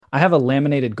I have a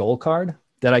laminated goal card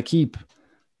that I keep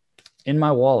in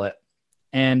my wallet.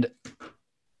 And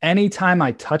anytime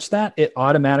I touch that, it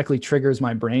automatically triggers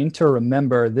my brain to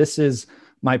remember this is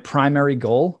my primary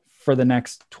goal for the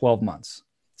next 12 months.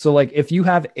 So like if you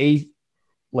have a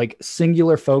like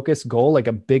singular focus goal, like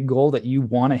a big goal that you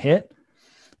want to hit,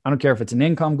 I don't care if it's an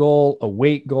income goal, a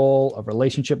weight goal, a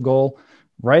relationship goal,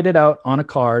 write it out on a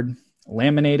card,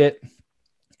 laminate it,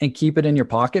 and keep it in your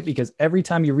pocket, because every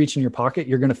time you reach in your pocket,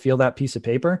 you're going to feel that piece of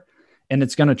paper and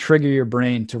it's going to trigger your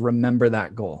brain to remember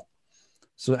that goal.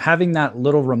 So having that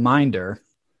little reminder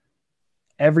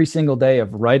every single day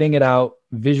of writing it out,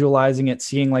 visualizing it,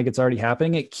 seeing like it's already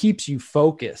happening, it keeps you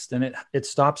focused and it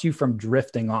stops you from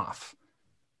drifting off,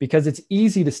 because it's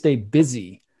easy to stay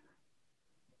busy,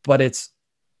 but it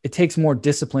takes more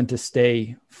discipline to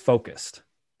stay focused.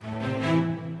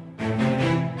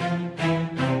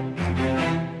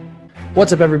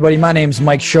 What's up, everybody? My name's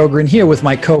Mike Sjogren, here with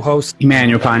my co-host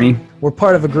Emmanuel Pani. We're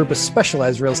part of a group of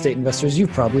specialized real estate investors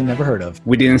you've probably never heard of.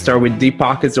 We didn't start with deep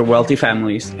pockets or wealthy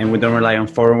families, and we don't rely on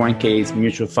 401ks,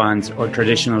 mutual funds, or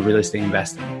traditional real estate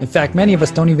investing. In fact, many of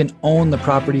us don't even own the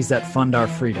properties that fund our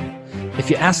freedom. If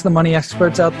you ask the money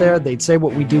experts out there, they'd say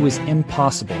what we do is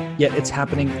impossible, yet it's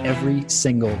happening every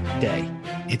single day.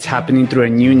 It's happening through a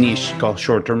new niche called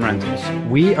short-term rentals.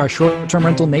 We are Short-Term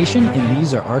Rental Nation, and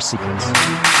these are our secrets.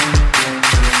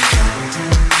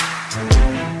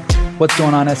 What's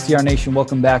going on, STR Nation?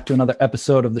 Welcome back to another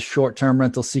episode of the Short-Term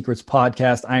Rental Secrets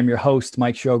podcast. I am your host,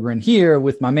 Mike Sjogren, here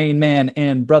with my main man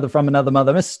and brother from another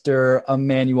mother, Mr.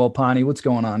 Emmanuel Pani. What's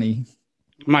going on, E?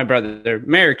 My brother,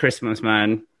 Merry Christmas,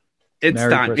 man. It's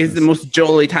Merry time. Christmas. It's the most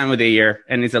jolly time of the year,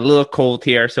 and it's a little cold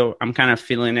here, so I'm kind of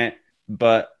feeling it.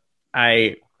 But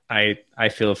I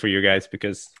feel for you guys,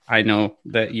 because I know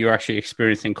that you're actually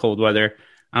experiencing cold weather.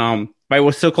 But it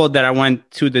was so cold that I went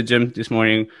to the gym this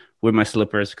morning with my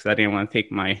slippers because I didn't want to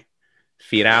take my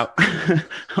feet out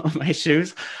of my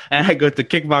shoes. And I go to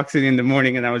kickboxing in the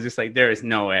morning, and I was just like, there is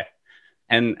no way.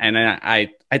 And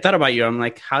I thought about you. I'm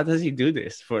like, how does he do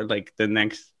this for like the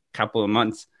next couple of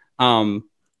months?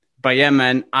 But yeah,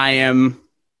 man, I am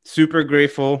super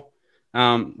grateful.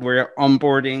 We're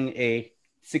onboarding a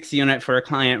 6 unit for a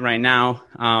client right now,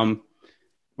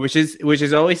 which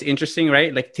is always interesting,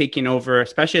 right? Like taking over,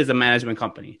 especially as a management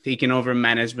company, taking over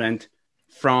management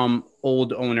from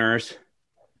old owners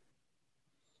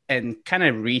and kind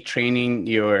of retraining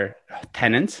your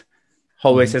tenants.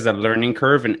 Always has a learning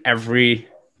curve, and every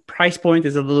price point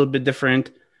is a little bit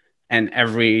different, and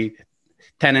every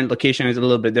tenant location is a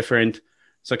little bit different.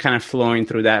 So kind of flowing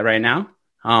through that right now.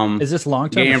 Is this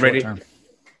long-term or short-term?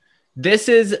 This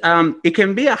is, it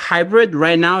can be a hybrid.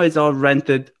 Right now it's all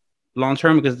rented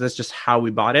long-term because that's just how we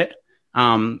bought it.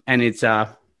 And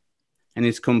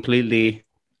it's completely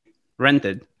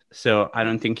rented. So I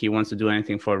don't think he wants to do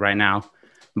anything for it right now.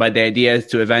 But the idea is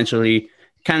to eventually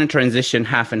kind of transition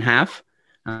half and half,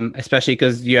 especially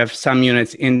because you have some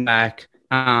units in back.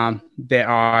 They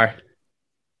are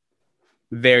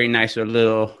very nice with a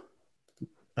little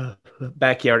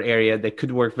backyard area that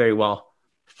could work very well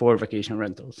for vacation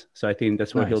rentals. So I think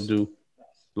that's what he'll do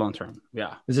long term.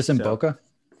 Yeah. Is this in Boca?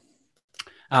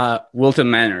 Wilton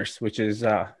Manors, which is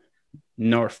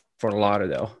north Fort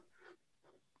Lauderdale.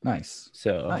 Nice.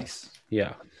 So nice.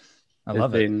 Yeah. I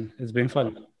love it. It's been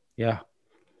fun. Yeah.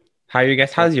 How you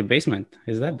guys? How's your basement?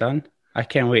 Is that done? I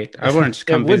can't wait. I want to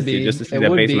come visit you just to see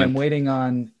that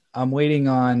basement. I'm waiting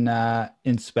on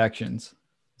inspections.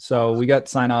 So we got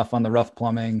sign off on the rough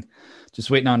plumbing,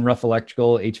 just waiting on rough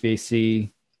electrical,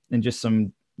 HVAC, and just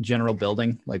some general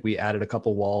building. Like we added a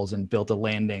couple walls and built a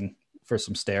landing for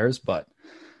some stairs, but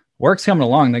work's coming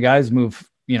along. The guys move,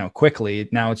 quickly.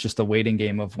 Now it's just a waiting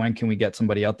game of when can we get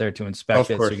somebody out there to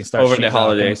inspect it so we can start over the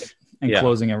holidays and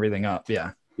closing everything up.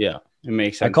 Yeah. Yeah. It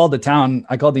makes sense. I called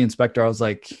the inspector. I was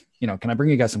like, can I bring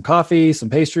you guys some coffee, some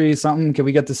pastries, something? Can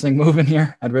we get this thing moving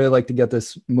here? I'd really like to get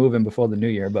this moving before the new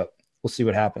year, but we'll see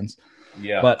what happens.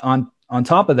 Yeah. But on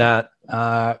top of that,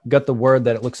 got the word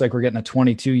that it looks like we're getting a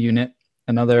 22 unit,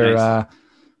 another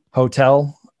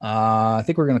hotel. I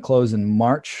think we're going to close in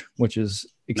March, which is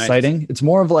exciting. Nice. It's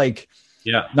more of like,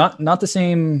 not the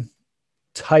same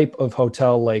type of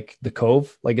hotel like the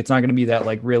Cove. Like it's not going to be that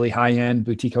like really high end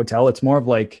boutique hotel. It's more of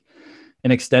like an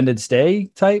extended stay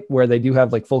type where they do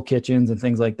have like full kitchens and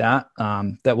things like that.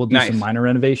 That will do some minor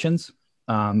renovations.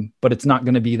 But it's not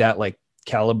going to be that like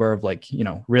caliber of like,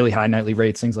 really high nightly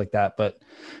rates, things like that, but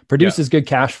produces good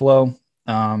cash flow.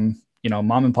 Mom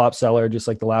and pop seller, just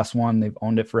like the last one, they've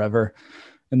owned it forever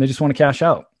and they just want to cash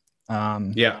out.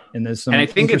 And there's some, and I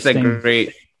think it's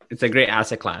a great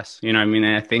asset class.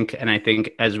 I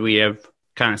think as we have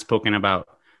kind of spoken about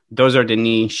those are the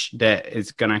niche that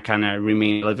is going to kind of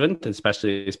remain relevant,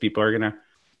 especially as people are going to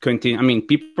continue. I mean,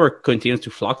 people are continuing to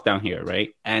flock down here,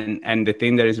 right? And the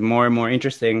thing that is more and more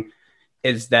interesting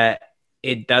is that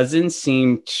it doesn't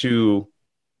seem to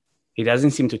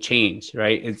change,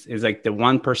 right? It's like the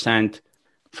 1%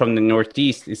 from the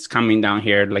Northeast is coming down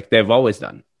here like they've always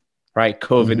done, right?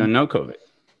 COVID or no COVID.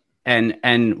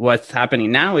 And what's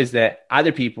happening now is that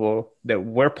other people that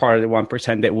were part of the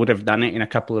 1% that would have done it in a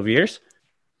couple of years,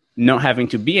 not having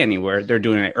to be anywhere, they're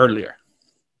doing it earlier.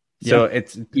 So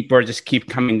it's people are just keep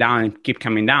coming down.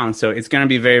 So it's going to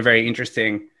be very, very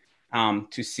interesting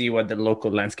to see what the local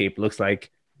landscape looks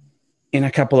like in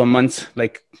a couple of months,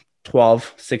 like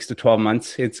 6 to 12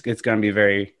 months. It's going to be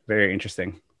very, very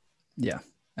interesting. Yeah,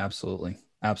 absolutely.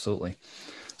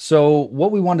 So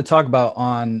what we want to talk about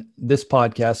on this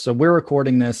podcast, so we're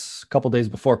recording this a couple days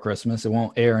before Christmas. It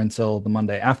won't air until the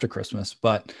Monday after Christmas,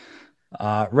 but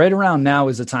right around now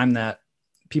is the time that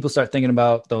people start thinking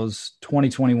about those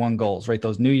 2021 goals, right?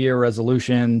 Those New Year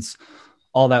resolutions,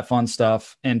 all that fun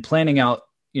stuff, and planning out,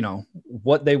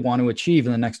 what they want to achieve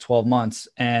in the next 12 months.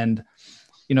 And,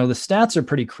 the stats are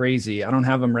pretty crazy. I don't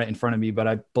have them right in front of me, but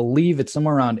I believe it's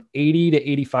somewhere around 80 to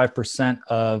 85%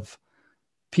 of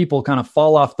people kind of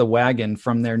fall off the wagon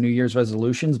from their New Year's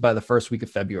resolutions by the first week of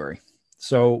February.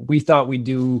 So we thought we'd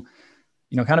do,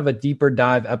 kind of a deeper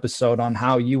dive episode on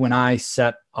how you and I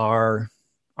set our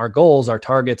goals, our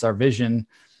targets, our vision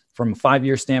from a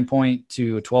 5-year standpoint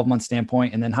to a 12-month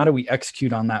standpoint. And then how do we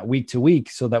execute on that week to week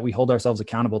so that we hold ourselves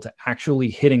accountable to actually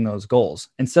hitting those goals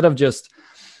instead of just,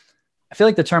 I feel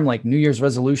like the term like New Year's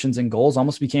resolutions and goals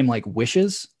almost became like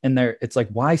wishes. And it's like,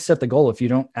 why set the goal if you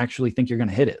don't actually think you're going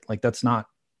to hit it? Like it's not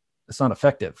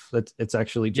effective. It's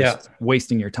actually just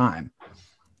wasting your time.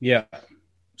 Yeah.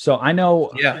 So I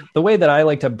know the way that I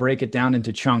like to break it down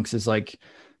into chunks is like,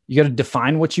 you got to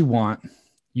define what you want.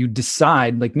 You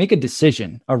decide, like make a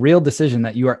decision, a real decision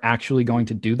that you are actually going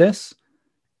to do this,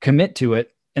 commit to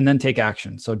it, and then take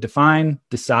action. So define,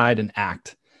 decide, and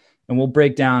act. And we'll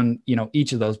break down,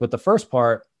 each of those. But the first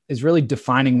part is really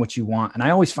defining what you want. And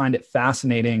I always find it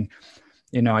fascinating.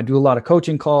 I do a lot of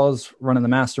coaching calls, running the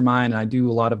mastermind, and I do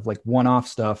a lot of like one-off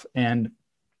stuff. And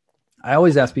I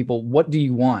always ask people, what do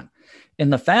you want?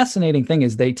 And the fascinating thing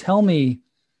is they tell me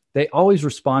they always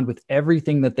respond with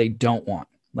everything that they don't want.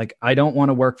 Like, I don't want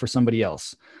to work for somebody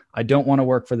else. I don't want to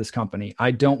work for this company.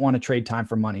 I don't want to trade time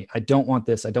for money. I don't want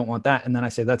this. I don't want that. And then I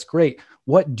say, that's great.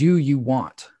 What do you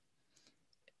want?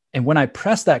 And when I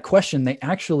press that question, they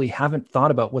actually haven't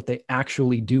thought about what they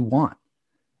actually do want.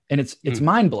 And it's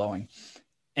mind blowing.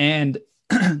 And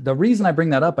the reason I bring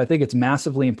that up, I think it's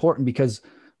massively important because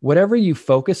whatever you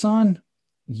focus on,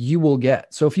 you will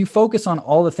get. So if you focus on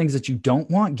all the things that you don't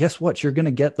want, guess what? You're going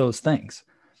to get those things.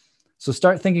 So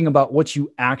start thinking about what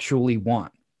you actually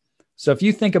want. So if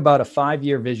you think about a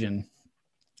 5-year vision,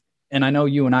 and I know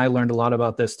you and I learned a lot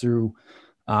about this through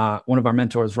one of our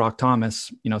mentors, Rock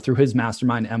Thomas, through his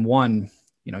mastermind M1,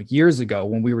 years ago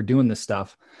when we were doing this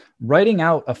stuff, writing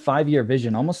out a 5-year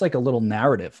vision, almost like a little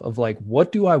narrative of like,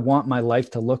 what do I want my life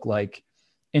to look like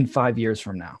in 5 years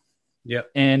from now? Yeah.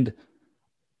 And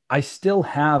I still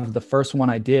have the first one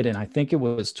I did, and I think it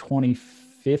was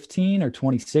 2015 or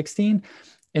 2016.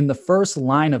 In the first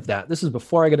line of that, this is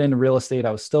before I got into real estate.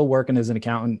 I was still working as an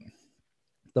accountant.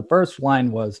 The first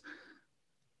line was,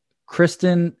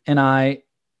 Kristen and I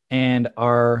and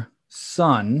our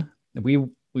son, we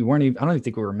weren't even, I don't even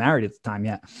think we were married at the time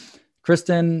yet.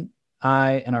 Kristen,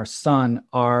 I, and our son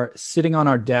are sitting on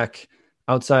our deck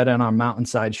outside on our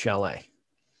mountainside chalet.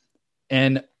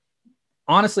 And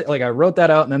honestly, like I wrote that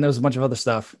out and then there was a bunch of other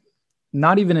stuff,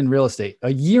 not even in real estate.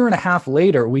 A year and a half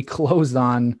later, we closed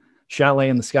on Chalet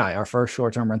in the Sky, our first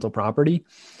short-term rental property.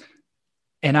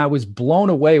 And I was blown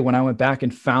away when I went back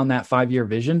and found that 5-year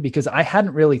vision because I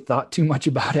hadn't really thought too much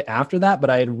about it after that, but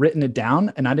I had written it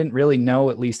down and I didn't really know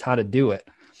at least how to do it.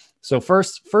 So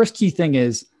first key thing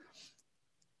is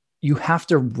you have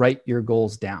to write your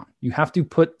goals down. You have to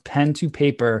put pen to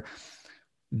paper.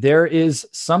 There is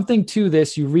something to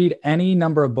this. You read any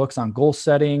number of books on goal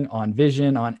setting, on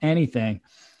vision, on anything.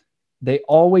 They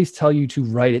always tell you to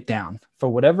write it down. For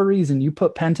whatever reason, you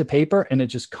put pen to paper and it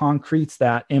just concretes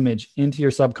that image into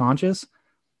your subconscious.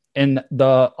 And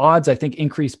the odds, I think,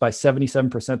 increase by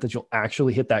 77% that you'll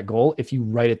actually hit that goal if you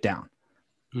write it down.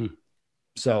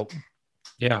 So,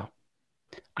 yeah.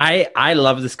 I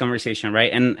love this conversation,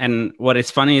 right? And what is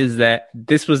funny is that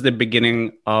this was the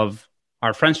beginning of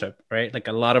our friendship, right? Like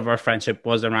a lot of our friendship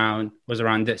was around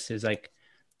this, is like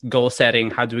goal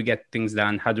setting. How do we get things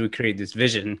done? How do we create this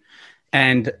vision?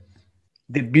 And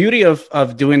the beauty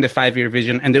of doing the 5-year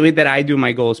vision, and the way that I do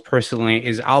my goals personally,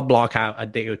 is I'll block out a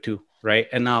day or two, right?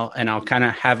 And I'll kind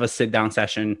of have a sit down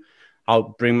session.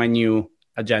 I'll bring my new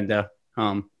agenda.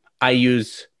 I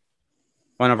use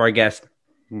one of our guests,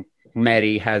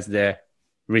 Mehdi, has the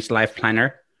Rich Life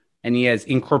Planner, and he has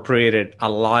incorporated a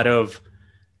lot of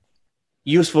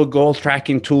useful goal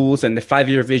tracking tools, and the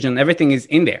 5-year vision, everything is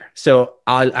in there. So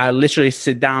I'll literally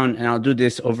sit down and I'll do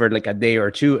this over like a day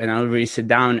or two, and I'll really sit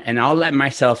down and I'll let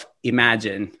myself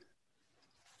imagine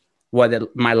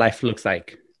what my life looks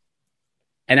like.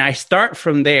 And I start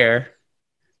from there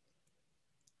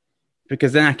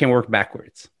because then I can work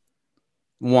backwards.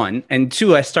 1. And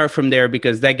 2, I start from there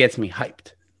because that gets me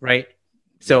hyped, right?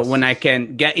 So when I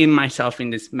can get in myself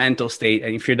in this mental state,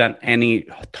 and if you've done any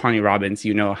Tony Robbins,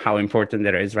 you know how important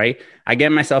that is, right? I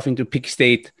get myself into peak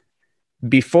state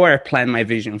before I plan my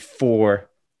vision for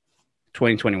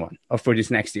 2021 or for this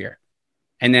next year.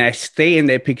 And then I stay in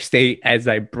that peak state as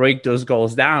I break those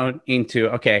goals down into,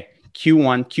 okay,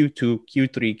 Q1, Q2,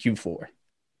 Q3, Q4,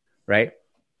 right?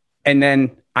 And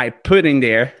then I put in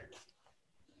there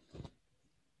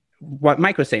what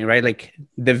Mike was saying, right? Like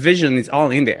the vision is all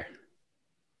in there.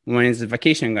 When is the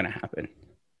vacation going to happen?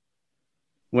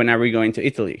 When are we going to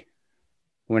Italy?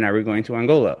 When are we going to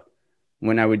Angola?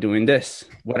 When are we doing this?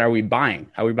 What are we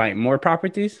buying? Are we buying more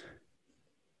properties?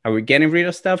 Are we getting rid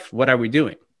of stuff? What are we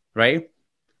doing? Right?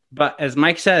 But as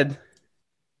Mike said,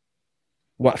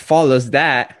 what follows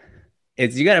that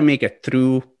is you got to make a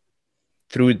through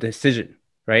decision,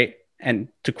 right? And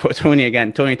to quote Tony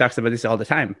again, Tony talks about this all the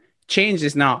time. Change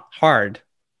is not hard.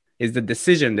 It's the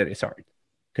decision that is hard.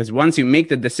 Because once you make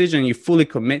the decision, you fully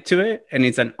commit to it, and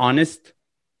it's an honest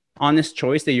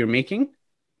choice that you're making,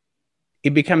 it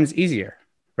becomes easier,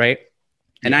 right?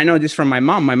 And I know this from my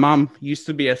mom. My mom used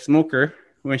to be a smoker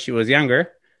when she was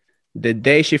younger. The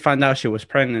day she found out she was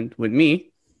pregnant with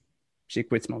me, she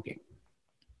quit smoking.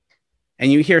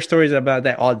 And you hear stories about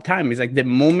that all the time. It's like the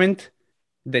moment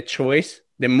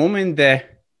the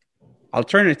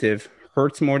alternative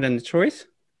hurts more than the choice,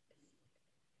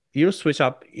 you'll switch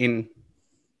up in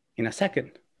a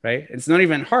second, right? It's not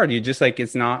even hard. You just like,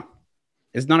 it's not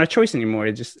a choice anymore.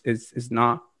 It just it's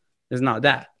not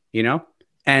that, you know?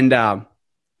 And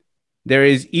there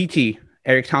is E.T.,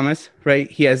 Eric Thomas,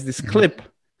 right? He has this clip,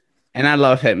 and I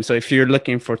love him. So if you're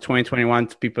looking for 2021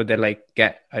 to people that like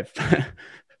get a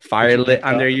fire lit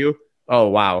under you, oh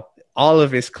wow, all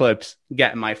of his clips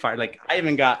get my fire. Like I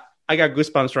got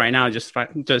goosebumps right now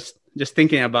just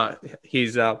thinking about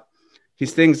his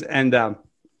things. And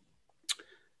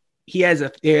he has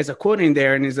a quote in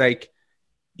there, and he's like,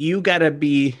 you gotta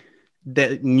be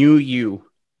the new you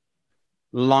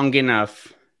long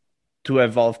enough to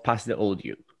evolve past the old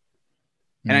you.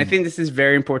 And I think this is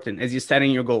very important as you're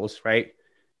setting your goals, right?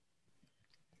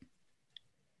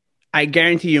 I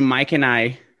guarantee you, Mike and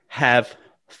I have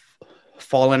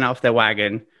fallen off the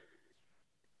wagon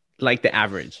like the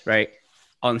average, right?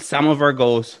 On some of our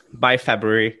goals by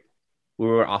February, we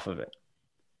were off of it.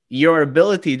 Your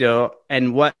ability, though,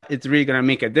 and what it's really going to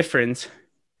make a difference,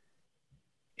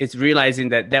 is realizing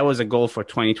that was a goal for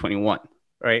 2021,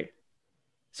 right?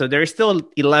 So there's still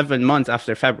 11 months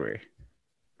after February,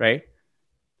 right?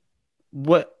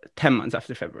 10 months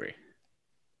after February?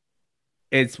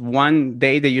 It's one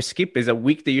day that you skip, is a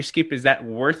week that you skip. Is that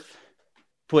worth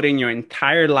putting your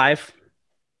entire life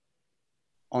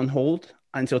on hold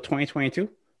until 2022?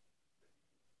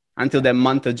 Until the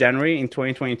month of January in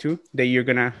 2022,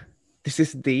 that this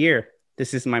is the year.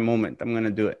 This is my moment. I'm going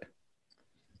to do it.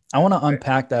 I want to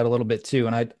unpack that a little bit too.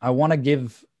 And I want to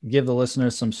give the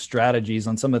listeners some strategies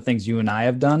on some of the things you and I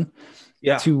have done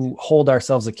to hold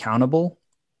ourselves accountable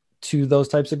to those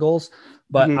types of goals.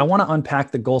 But I want to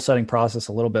unpack the goal setting process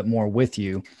a little bit more with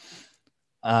you.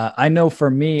 I know for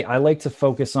me, I like to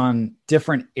focus on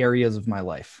different areas of my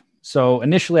life. So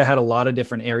initially I had a lot of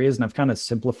different areas, and I've kind of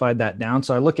simplified that down.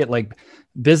 So I look at like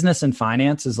business and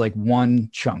finance as like one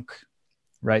chunk,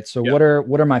 right? So what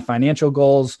are my financial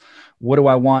goals? What do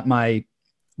I want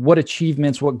what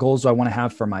achievements, what goals do I want to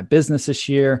have for my business this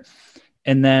year?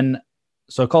 And then,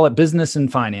 so I call it business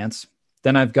and finance.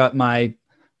 Then I've got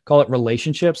call it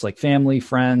relationships, like family,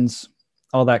 friends,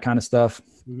 all that kind of stuff.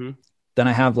 Mm-hmm. Then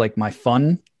I have like my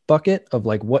fun bucket of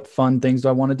like, what fun things do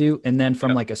I want to do? And then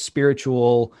from like a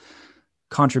spiritual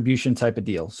contribution type of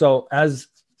deal. So as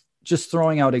just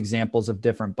throwing out examples of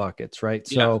different buckets, right?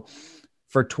 So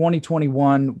for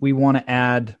 2021, we want to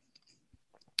add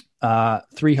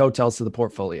 3 hotels to the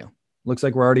portfolio. Looks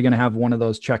like we're already going to have one of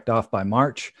those checked off by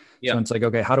March. So it's like,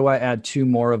 okay, how do I add 2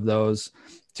 more of those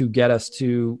to get us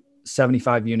to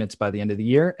 75 units by the end of the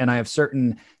year? And I have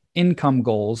certain income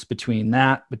goals between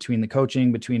the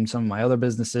coaching, between some of my other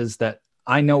businesses, that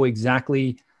I know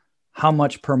exactly how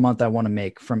much per month I want to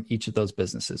make from each of those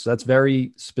businesses. So that's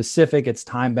very specific. It's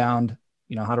time bound,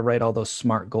 how to write all those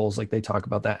SMART goals, like they talk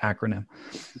about that acronym.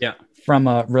 Yeah. From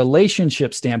a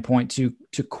relationship standpoint, to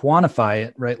quantify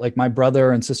it, right? Like my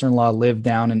brother and sister-in-law live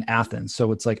down in Athens.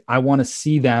 So it's like, I want to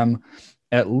see them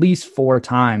at least 4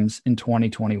 times in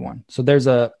 2021. So there's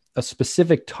a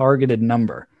specific targeted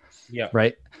number,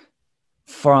 right?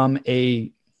 From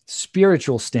a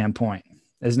spiritual standpoint,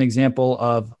 as an example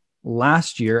of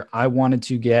last year, I wanted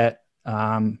to get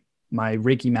my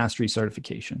Reiki Mastery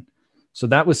certification. So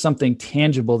that was something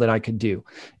tangible that I could do.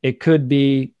 It could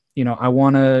be, I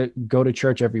want to go to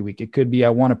church every week. It could be, I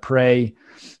want to pray,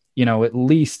 at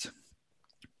least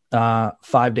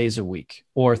 5 days a week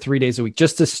or 3 days a week,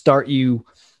 just to start you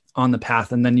on the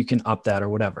path. And then you can up that or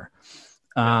whatever.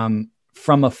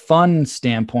 From a fun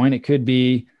standpoint, it could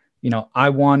be, I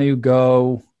want to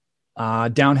go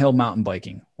downhill mountain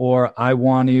biking, or I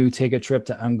want to take a trip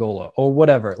to Angola, or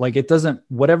whatever. Like, it doesn't,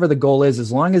 whatever the goal is,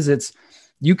 as long as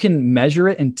you can measure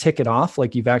it and tick it off,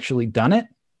 like you've actually done it,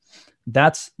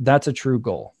 that's a true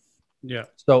goal. Yeah.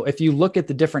 So if you look at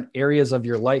the different areas of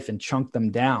your life and chunk them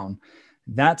down,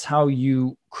 that's how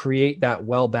you create that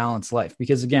well-balanced life.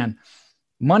 Because again,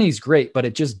 money's great, but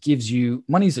it just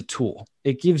money's a tool.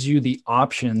 It gives you the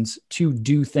options to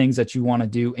do things that you want to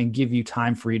do and give you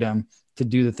time freedom to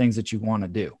do the things that you want to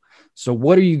do. So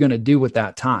what are you going to do with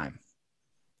that time?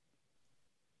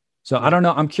 So I don't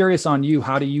know. I'm curious on you.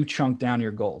 How do you chunk down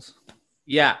your goals?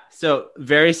 Yeah. So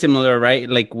very similar, right?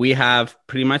 Like we have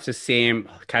pretty much the same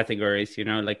categories,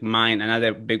 like mine.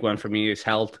 Another big one for me is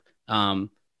health.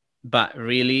 But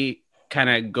really kind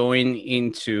of going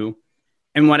into,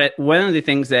 and one of the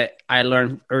things that I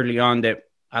learned early on that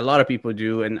a lot of people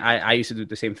do, and I used to do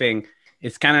the same thing,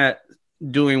 is kind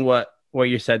of doing what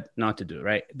you said not to do,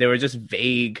 right? They were just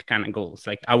vague kind of goals.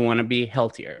 Like, I want to be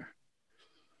healthier.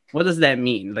 What does that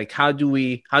mean? Like, how do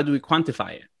we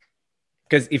quantify it?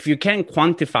 Because if you can't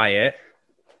quantify it,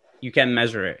 you can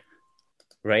measure it,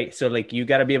 right? So like, you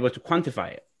got to be able to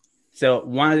quantify it. So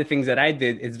one of the things that I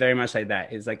did is very much like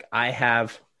that. Is like, I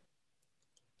have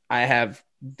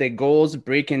the goals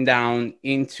breaking down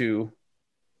into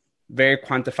very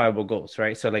quantifiable goals,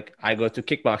 right? So like, I go to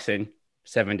kickboxing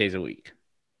 7 days a week.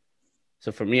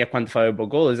 So for me, a quantifiable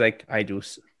goal is like, I do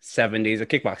 7 days of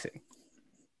kickboxing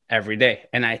every day,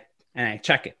 and I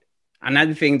check it.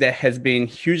 Another thing that has been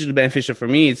hugely beneficial for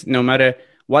me is, no matter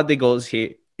what the goals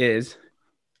here is,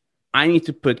 I need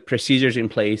to put procedures in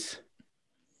place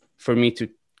for me to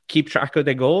keep track of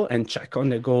the goal and check on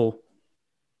the goal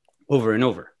over and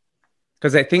over.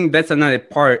 Because I think that's another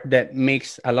part that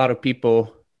makes a lot of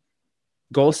people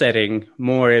goal setting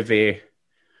more of a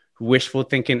wishful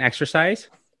thinking exercise,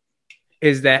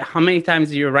 is that how many times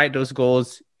do you write those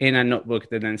goals in a notebook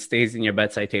that then stays in your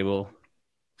bedside table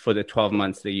for the 12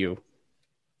 months that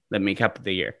make up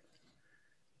the year,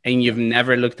 and you've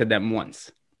never looked at them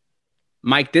once?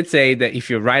 Mike did say that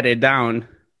if you write it down,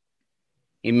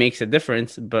 it makes a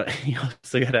difference, but you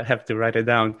also have to write it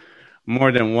down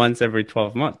more than once every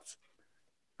 12 months,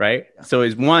 right? So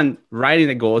it's one, writing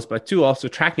the goals, but two, also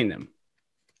tracking them,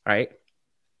 right?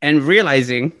 And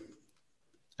realizing,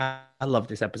 I love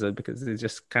this episode because it's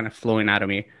just kind of flowing out of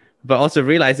me, but also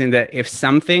realizing that if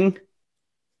something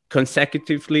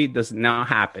consecutively does not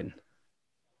happen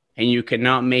and you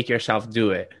cannot make yourself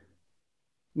do it,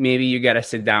 maybe you got to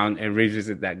sit down and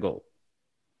revisit that goal,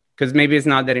 because maybe it's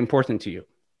not that important to you.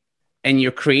 And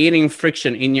you're creating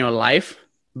friction in your life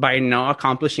by not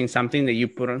accomplishing something that you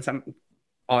put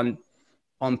on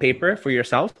paper for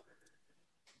yourself.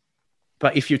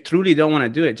 But if you truly don't want to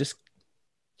do it, just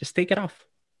take it off.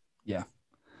 Yeah.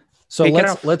 So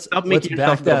let's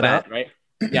back that up, right?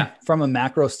 Yeah. From a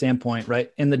macro standpoint,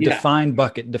 right? In the define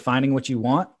bucket, defining what you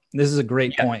want. This is a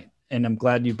great point, and I'm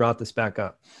glad you brought this back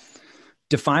up.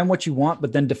 Define what you want,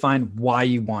 but then define why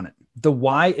you want it. The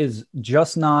why is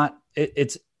just not,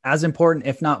 it's as important,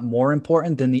 if not more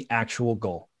important, than the actual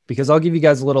goal. Because I'll give you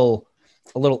guys a little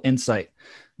insight.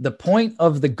 The point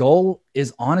of the goal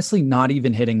is honestly not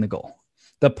even hitting the goal.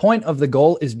 The point of the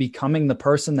goal is becoming the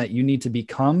person that you need to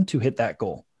become to hit that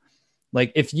goal.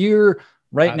 Like, if you're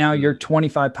now you're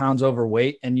 25 pounds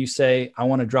overweight and you say, I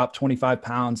want to drop 25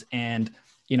 pounds and,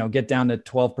 get down to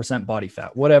 12% body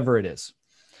fat, whatever it is.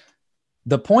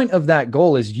 The point of that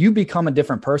goal is you become a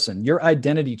different person. Your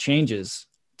identity changes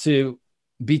to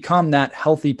become that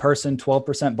healthy person,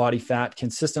 12% body fat,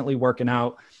 consistently working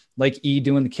out, like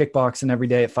doing the kickboxing every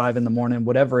day at 5 a.m,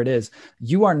 whatever it is.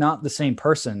 You are not the same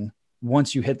person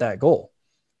once you hit that goal.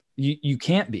 You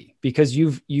can't be, because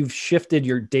you've shifted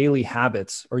your daily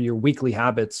habits or your weekly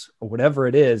habits or whatever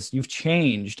it is. You've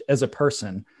changed as a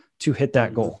person to hit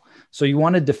that goal. So you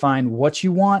want to define what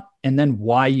you want and then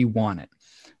why you want it.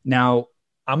 Now,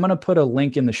 I'm going to put a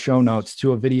link in the show notes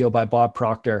to a video by Bob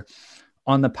Proctor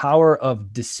on the power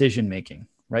of decision making,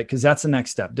 right? Because that's the next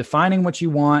step. Defining what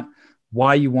you want,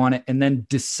 why you want it, and then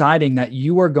deciding that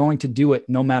you are going to do it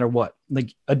no matter what.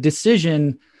 Like a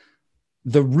decision,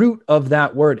 the root of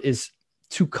that word is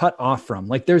to cut off from.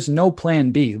 Like there's no plan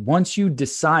B. Once you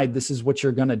decide this is what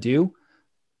you're going to do,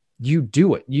 you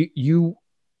do it.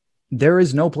 There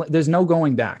is no plan. There's no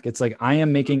going back. It's like, I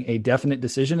am making a definite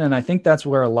decision. And I think that's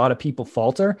where a lot of people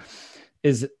falter,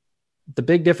 is the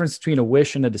big difference between a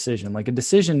wish and a decision. Like a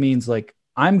decision means like,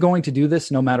 I'm going to do this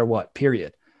no matter what,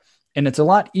 period. And it's a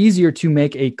lot easier to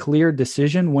make a clear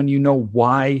decision when you know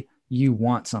why you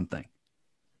want something.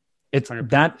 It's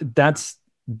 100%.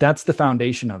 That's the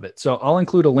foundation of it. So I'll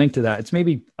include a link to that. It's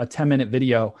maybe a 10-minute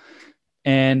video.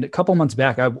 And a couple months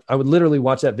back, I would literally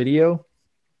watch that video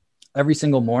every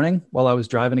single morning while I was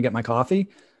driving to get my coffee.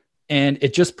 And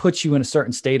it just puts you in a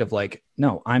certain state of like,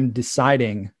 no, I'm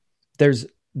deciding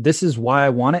this is why I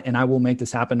want it, and I will make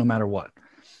this happen no matter what.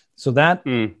 So that,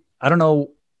 I don't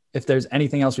know if there's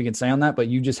anything else we can say on that, but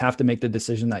you just have to make the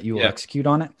decision that you will execute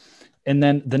on it. And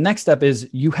then the next step is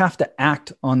you have to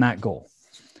act on that goal.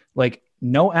 Like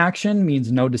no action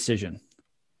means no decision.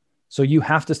 So you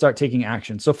have to start taking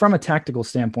action. So from a tactical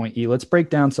standpoint, let's break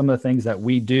down some of the things that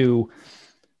we do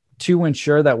to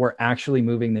ensure that we're actually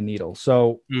moving the needle.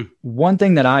 So one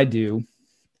thing that I do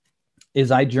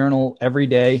is I journal every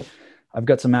day. I've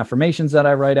got some affirmations that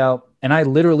I write out, and I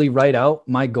literally write out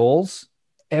my goals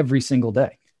every single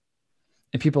day.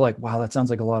 And people are like, wow, that sounds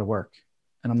like a lot of work.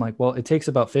 And I'm like, well, it takes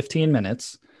about 15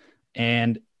 minutes.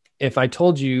 And if I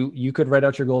told you, you could write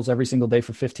out your goals every single day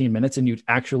for 15 minutes and you'd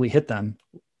actually hit them,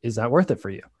 is that worth it for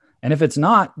you? And if it's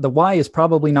not, the why is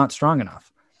probably not strong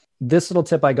enough. This little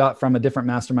tip I got from a different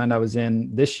mastermind I was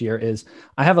in this year is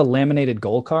I have a laminated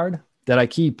goal card that I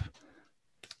keep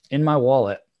in my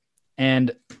wallet.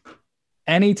 And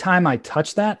anytime I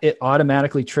touch that, it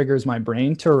automatically triggers my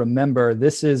brain to remember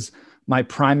this is my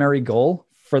primary goal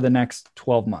for the next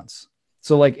 12 months.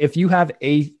 So like if you have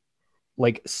a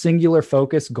like singular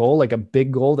focus goal, like a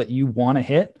big goal that you want to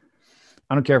hit,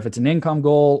 I don't care if it's an income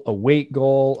goal, a weight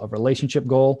goal, a relationship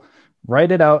goal,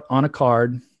 write it out on a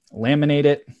card, laminate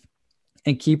it,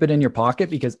 and keep it in your pocket,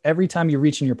 because every time you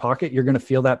reach in your pocket, you're going to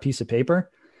feel that piece of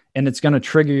paper and it's going to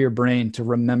trigger your brain to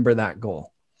remember that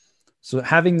goal. So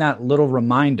having that little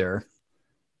reminder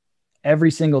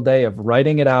every single day of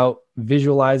writing it out,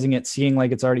 visualizing it, seeing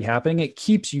like it's already happening, it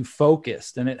keeps you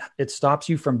focused and it stops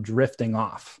you from drifting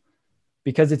off,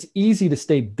 because it's easy to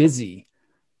stay busy,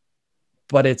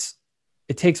 but it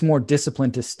takes more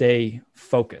discipline to stay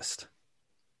focused.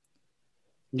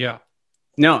 Yeah.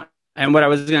 No. And what I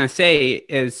was going to say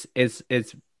is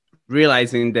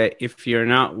realizing that if you're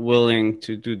not willing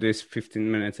to do this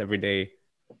 15 minutes every day,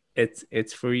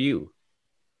 it's for you.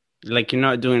 Like you're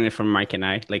not doing it for Mike and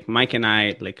I. Like Mike and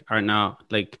I are not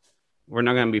like, we're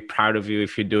not going to be proud of you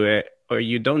if you do it or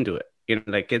you don't do it. You know,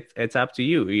 like it's up to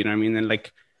you. You know what I mean? And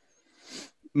like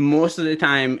most of the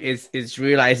time is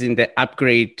realizing the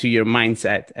upgrade to your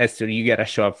mindset as to you got to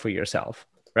show up for yourself.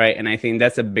 Right. And I think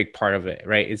that's a big part of it.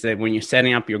 Right. Is that when you're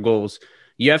setting up your goals,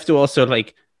 you have to also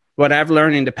like what I've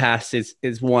learned in the past is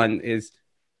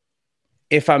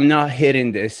if I'm not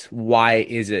hitting this, why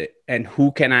is it? And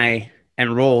who can I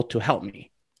enroll to help me?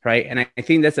 Right. And I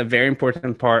think that's a very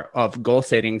important part of goal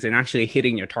settings and actually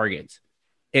hitting your targets.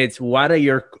 It's what are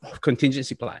your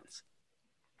contingency plans?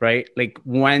 Right. Like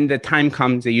when the time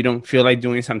comes that you don't feel like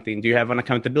doing something, do you have an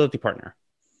accountability partner?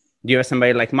 Do you have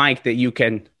somebody like Mike that you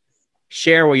can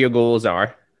share what your goals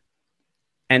are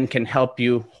and can help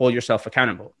you hold yourself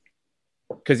accountable?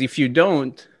 Because if you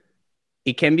don't,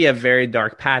 it can be a very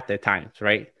dark path at times,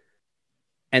 right?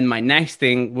 And my next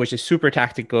thing, which is super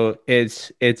tactical,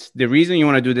 is it's the reason you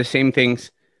want to do the same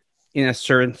things in a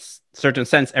certain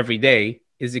sense every day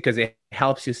is because it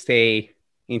helps you stay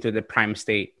into the prime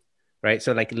state, right?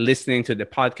 So like listening to the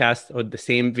podcast or the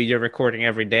same video recording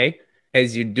every day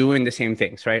as you're doing the same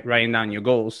things, right? Writing down your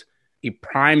goals. It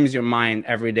primes your mind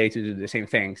every day to do the same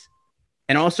things.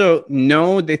 And also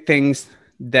know the things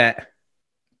that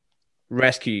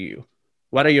rescue you.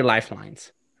 What are your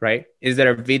lifelines, right? Is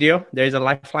there a video? There's a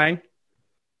lifeline.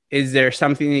 Is there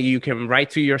something that you can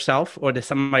write to yourself or that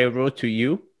somebody wrote to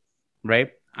you,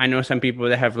 right? I know some people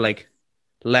that have like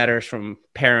letters from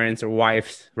parents or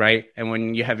wives, right? And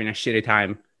when you're having a shitty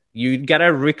time, you got to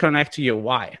reconnect to your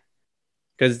why.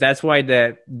 Because that's why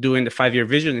doing the 5-year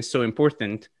vision is so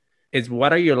important. is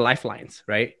what are your lifelines,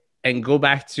 right? And go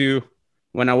back to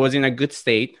when I was in a good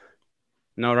state.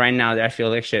 No, right now that I feel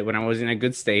like shit. When I was in a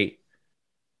good state,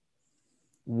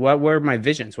 what were my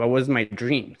visions? What was my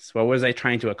dreams? What was I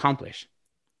trying to accomplish?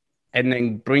 And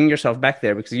then bring yourself back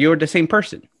there, because you're the same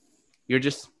person. You're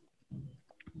just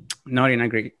not in a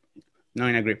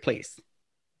great place.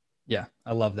 Yeah,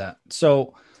 I love that.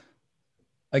 So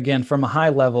again, from a high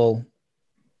level,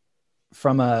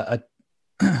 from a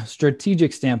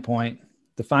strategic standpoint,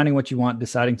 defining what you want,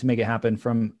 deciding to make it happen,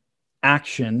 from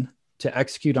action to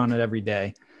execute on it every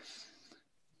day,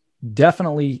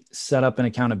 definitely set up an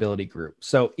accountability group.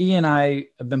 So E and I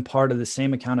have been part of the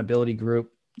same accountability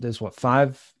group. There's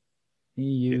 5,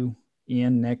 you,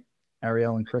 Ian, Nick,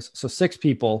 Ariel, and Chris. So 6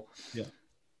 people. Yeah.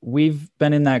 We've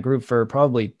been in that group for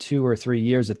probably 2 or 3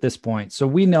 years at this point. So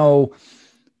we know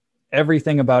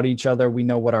everything about each other. We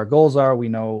know what our goals are. We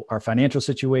know our financial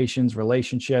situations,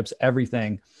 relationships,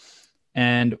 everything.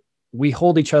 And we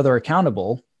hold each other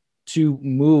accountable to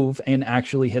move and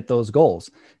actually hit those goals.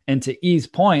 And to E's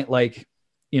point, like,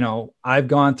 you know, I've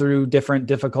gone through different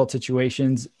difficult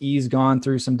situations. E's gone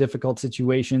through some difficult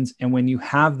situations. And when you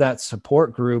have that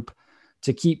support group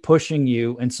to keep pushing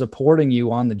you and supporting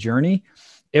you on the journey,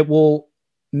 it will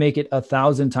make it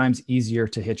 1,000 times easier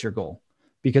to hit your goal,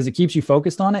 because it keeps you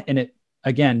focused on it. And it,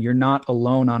 again, you're not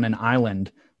alone on an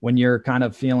island when you're kind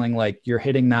of feeling like you're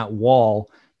hitting that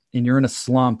wall and you're in a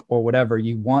slump or whatever.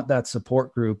 You want that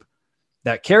support group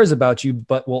that cares about you,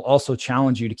 but will also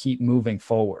challenge you to keep moving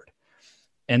forward.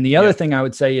 And the other thing I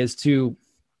would say is to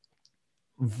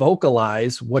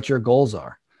vocalize what your goals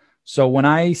are. So when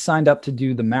I signed up to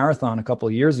do the marathon a couple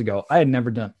of years ago, I had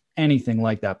never done anything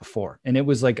like that before. And it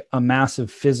was like a massive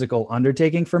physical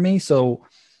undertaking for me. So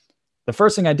the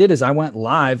first thing I did is I went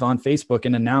live on Facebook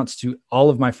and announced to all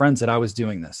of my friends that I was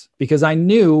doing this, because I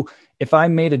knew if I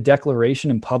made a declaration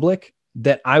in public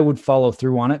that I would follow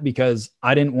through on it, because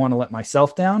I didn't want to let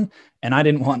myself down. And I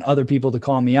didn't want other people to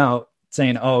call me out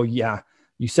saying, oh yeah,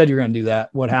 you said you're going to do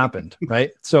that. What happened?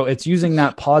 Right. So it's using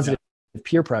that positive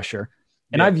peer pressure.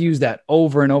 And I've used that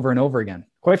over and over and over again.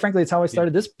 Quite frankly, it's how I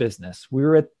started this business. We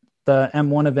were at the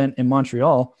M1 event in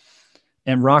Montreal,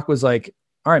 and Rock was like,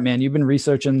 all right, man, you've been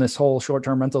researching this whole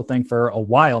short-term rental thing for a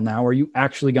while now. Are you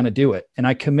actually going to do it? And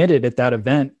I committed at that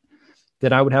event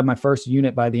that I would have my first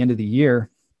unit by the end of the year,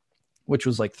 which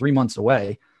was like 3 months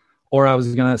away, or I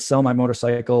was going to sell my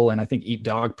motorcycle and I think eat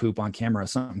dog poop on camera,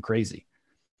 something crazy.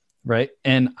 Right.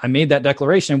 And I made that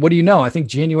declaration. What do you know? I think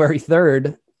January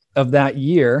 3rd of that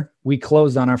year, we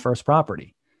closed on our first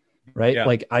property. Right. Yeah.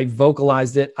 Like I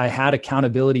vocalized it. I had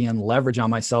accountability and leverage on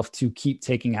myself to keep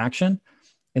taking action.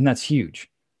 And that's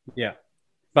huge. Yeah.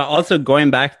 But also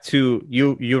going back to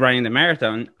you running the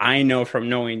marathon, I know from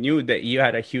knowing you that you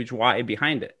had a huge why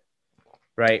behind it.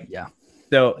 Right. Yeah.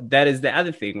 So that is the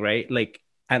other thing, right? Like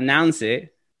announce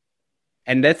it.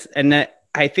 And that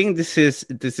I think this is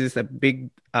a big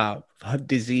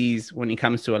disease when it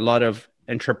comes to a lot of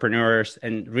entrepreneurs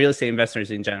and real estate investors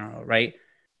in general, right?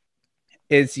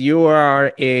 Is you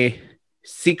are a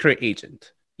secret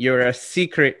agent. You're a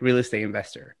secret real estate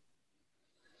investor.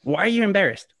 Why are you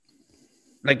embarrassed?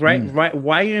 Like, right?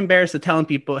 Why are you embarrassed of telling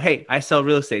people, hey, I sell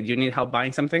real estate. Do you need help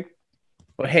buying something?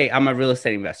 Or, hey, I'm a real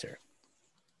estate investor.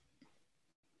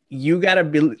 You got to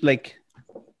be like,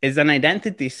 it's an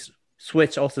identity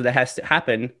switch also that has to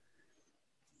happen,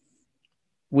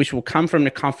 which will come from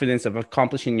the confidence of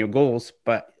accomplishing your goals.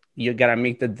 But you got to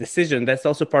make the decision. That's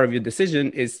also part of your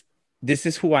decision is, this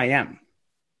is who I am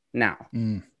now,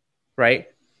 right?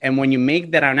 And when you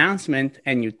make that announcement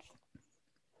and you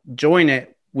join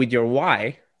it with your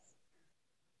why,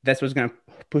 that's what's going to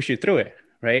push you through it,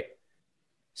 right?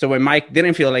 So when Mike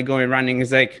didn't feel like going running,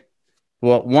 it's like,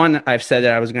 well, 1, I've said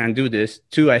that I was going to do this.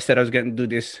 2, I said I was going to do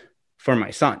this for my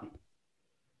son.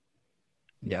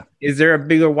 Yeah. Is there a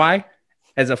bigger why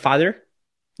as a father?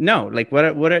 No. Like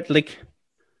like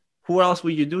who else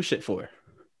would you do shit for?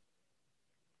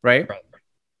 Right?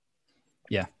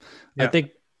 Yeah. I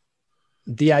think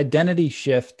the identity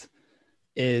shift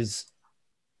is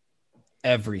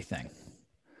everything,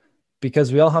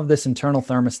 because we all have this internal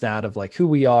thermostat of like who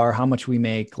we are, how much we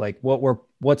make, like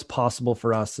what's possible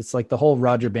for us. It's like the whole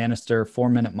Roger Bannister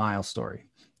 4-minute mile story.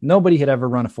 Nobody had ever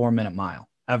run a 4-minute mile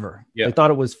ever. Yeah. They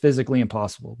thought it was physically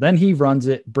impossible. Then he runs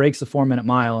it, breaks a 4-minute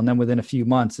mile. And then within a few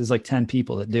months, there's like 10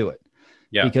 people that do it.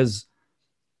 Yeah. Because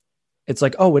it's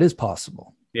like, oh, it is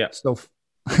possible. Yeah. So,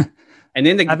 and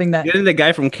then the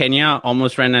guy from Kenya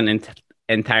almost ran an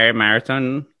entire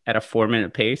marathon at a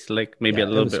 4-minute pace, like maybe a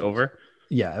little bit over.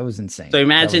 Yeah, it was insane. So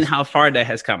imagine how far that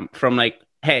has come from like,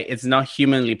 hey, it's not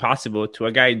humanly possible to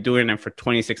a guy doing it for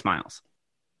 26 miles.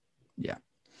 Yeah.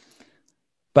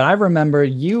 But I remember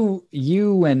you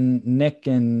and Nick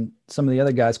and some of the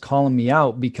other guys calling me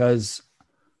out because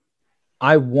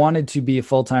I wanted to be a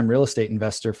full-time real estate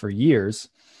investor for years.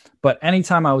 But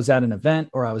anytime I was at an event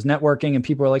or I was networking and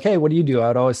people were like, hey, what do you do? I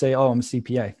would always say, oh, I'm a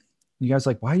CPA. You guys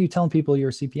are like, why are you telling people you're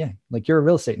a CPA? Like, you're a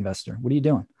real estate investor. What are you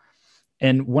doing?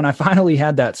 And when I finally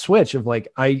had that switch of like,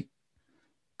 I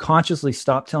consciously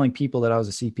stopped telling people that I was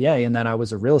a CPA and that I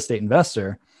was a real estate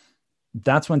investor,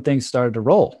 that's when things started to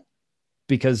roll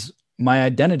because my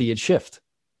identity had shifted.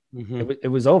 Mm-hmm. It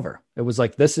was over. It was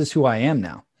like, this is who I am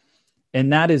now.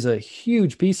 And that is a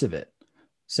huge piece of it.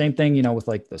 Same thing, you know, with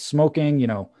like the smoking, you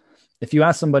know, if you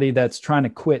ask somebody that's trying to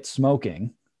quit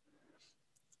smoking,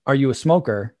 are you a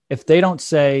smoker? If they don't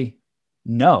say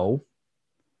no,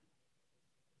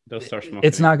 they'll start smoking.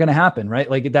 It's not going to happen, right?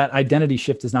 Like that identity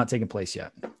shift is not taking place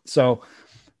yet. So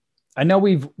I know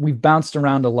we've bounced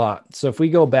around a lot. So if we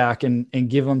go back and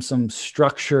give them some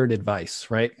structured advice,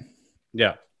 right?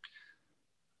 Yeah.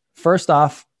 First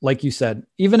off, like you said,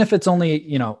 even if it's only,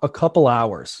 you know, a couple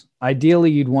hours, ideally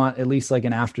you'd want at least like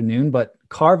an afternoon, but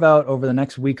carve out over the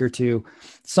next week or two,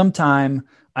 sometime.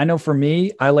 I know for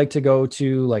me, I like to go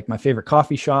to like my favorite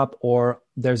coffee shop, or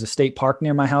there's a state park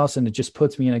near my house and it just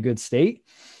puts me in a good state,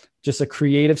 just a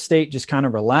creative state, just kind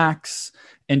of relax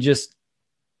and just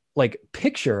like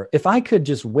picture. If I could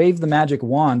just wave the magic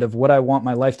wand of what I want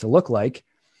my life to look like,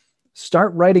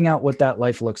 start writing out what that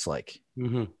life looks like.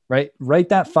 Mm-hmm. Right? Write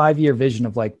that 5-year vision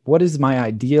of like, what is my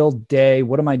ideal day?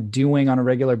 What am I doing on a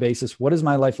regular basis? What does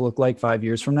my life look like 5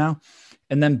 years from now?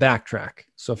 And then backtrack.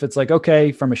 So if it's like,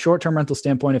 okay, from a short-term rental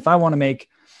standpoint, if I want to make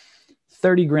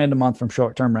 30 grand a month from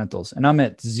short-term rentals and I'm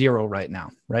at 0 right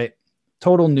now, right?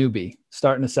 Total newbie,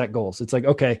 starting to set goals. It's like,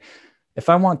 okay, if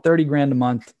I want 30 grand a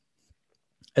month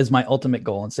as my ultimate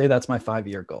goal and say that's my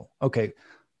 5-year goal. Okay.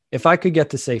 If I could get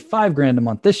to say 5 grand a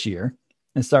month this year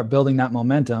and start building that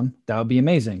momentum, that would be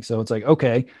amazing. So it's like,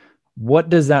 okay, what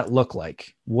does that look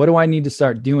like? What do I need to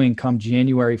start doing come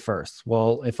January 1st?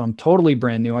 Well, if I'm totally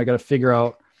brand new, I got to figure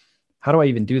out, how do I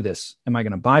even do this? Am I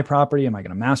going to buy property? Am I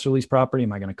going to master lease property?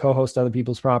 Am I going to co-host other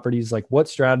people's properties? Like, what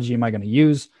strategy am I going to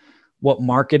use? What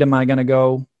market am I going to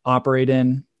go operate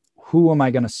in? Who am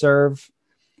I going to serve?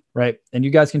 Right. And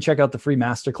you guys can check out the free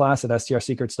masterclass at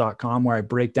strsecrets.com, where I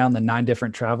break down the 9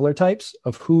 different traveler types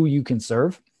of who you can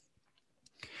serve.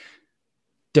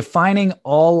 Defining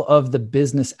all of the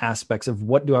business aspects of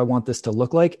what do I want this to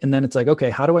look like? And then it's like, okay,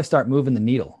 how do I start moving the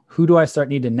needle? Who do I start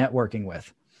needing networking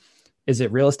with? Is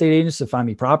it real estate agents to find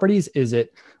me properties? Is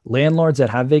it landlords that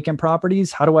have vacant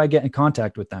properties? How do I get in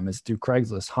contact with them? Is it through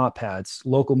Craigslist, Hotpads,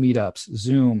 local meetups,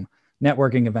 Zoom,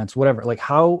 networking events, whatever? Like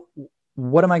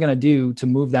what am I going to do to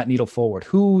move that needle forward?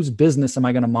 Whose business am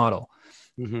I going to model?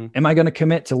 Mm-hmm. Am I going to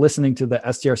commit to listening to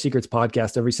the STR Secrets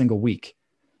podcast every single week?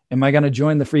 Am I going to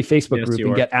join the free Facebook group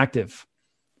and get active?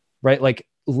 Right? Like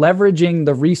leveraging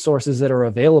the resources that are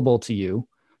available to you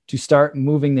to start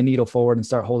moving the needle forward and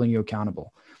start holding you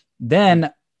accountable.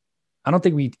 Then, I don't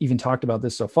think we even talked about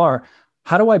this so far.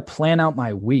 How do I plan out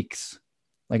my weeks?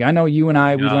 Like, I know you and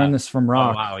I, we learned this from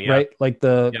Rock, right? Like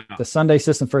the Sunday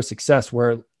system for success,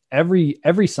 where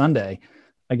every Sunday,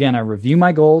 again, I review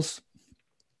my goals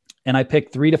and I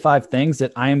pick 3 to 5 things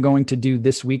that I am going to do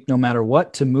this week, no matter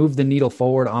what, to move the needle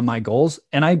forward on my goals.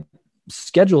 And I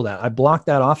schedule that. I block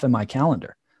that off in my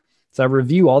calendar. So I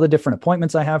review all the different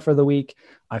appointments I have for the week.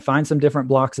 I find some different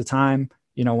blocks of time.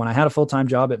 You know, when I had a full-time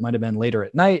job, it might've been later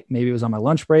at night. Maybe it was on my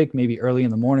lunch break, maybe early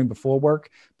in the morning before work,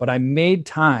 but I made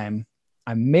time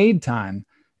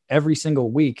every single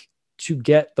week to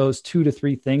get those 2 to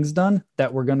 3 things done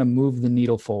that were going to move the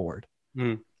needle forward.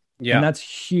 Yeah. And that's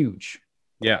huge.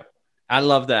 Yeah. I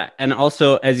love that. And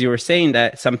also, as you were saying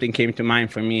that, something came to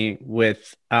mind for me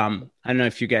with, I don't know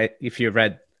if you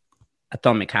read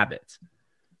Atomic Habits,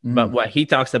 but what he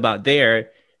talks about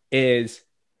there is,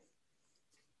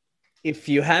 if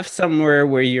you have somewhere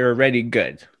where you're already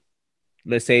good,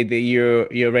 let's say that you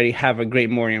already have a great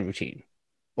morning routine,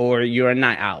 or you're a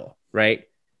night owl, right?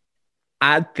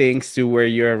 Add things to where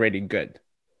you're already good.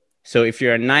 So if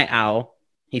you're a night owl,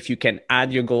 if you can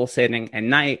add your goal setting at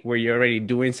night where you're already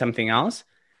doing something else,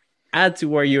 add to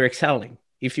where you're excelling.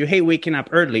 If you hate waking up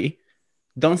early,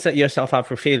 don't set yourself up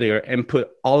for failure and put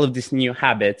all of these new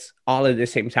habits all at the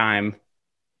same time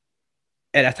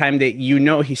at a time that you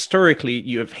know historically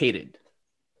you have hated.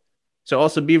 So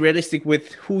also be realistic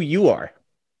with who you are,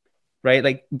 right?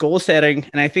 Like goal setting.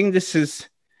 And I think this is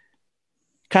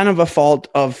kind of a fault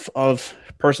of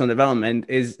personal development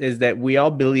is that we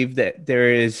all believe that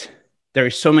there is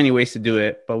so many ways to do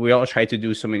it, but we all try to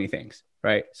do so many things,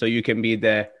 right? So you can be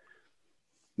the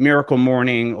miracle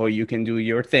morning, or you can do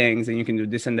your things and you can do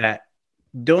this and that.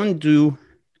 Don't do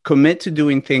commit to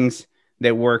doing things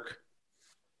that work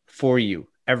for you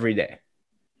every day.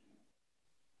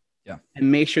 Yeah.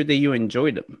 And make sure that you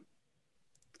enjoy them.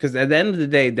 Because at the end of the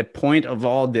day, the point of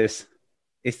all this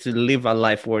is to live a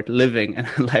life worth living and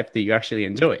a life that you actually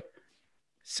enjoy.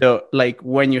 So like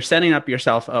when you're setting up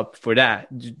yourself up for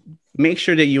that, make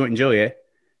sure that you enjoy it.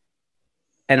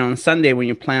 And on Sunday, when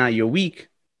you plan out your week,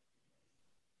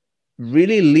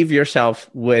 really leave yourself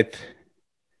with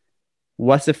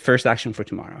what's the first action for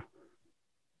tomorrow.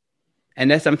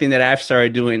 And that's something that I've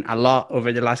started doing a lot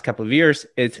over the last couple of years.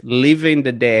 It's living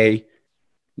the day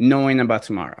knowing about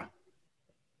tomorrow.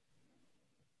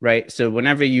 Right? So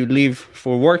whenever you leave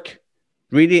for work,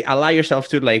 really allow yourself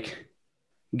to like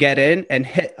get in and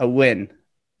hit a win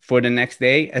for the next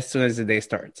day as soon as the day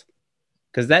starts.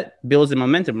 Because that builds the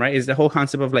momentum, right? It's the whole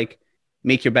concept of like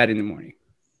make your bed in the morning.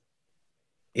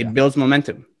 It builds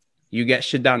momentum. You get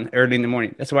shit done early in the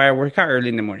morning. That's why I work out early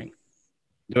in the morning.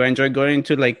 Do I enjoy going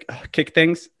to like kick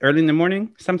things early in the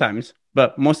morning? Sometimes.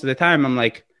 But most of the time I'm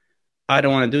like, I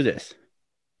don't want to do this.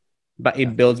 But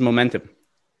it builds momentum.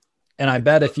 And I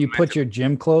bet if you put your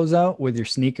gym clothes out with your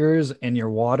sneakers and your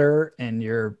water and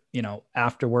your,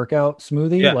 after workout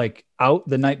smoothie, like out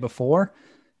the night before,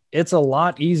 it's a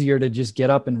lot easier to just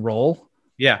get up and roll.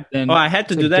 Yeah. I had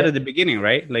to do that at the beginning,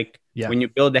 right? Like when you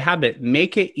build the habit,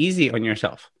 make it easy on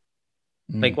yourself.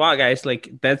 Like, wow, guys, like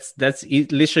that's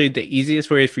literally the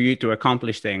easiest way for you to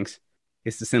accomplish things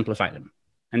is to simplify them.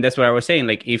 And that's what I was saying.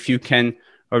 Like if you can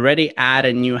already add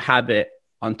a new habit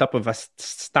on top of a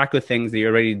stack of things that you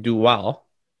already do well,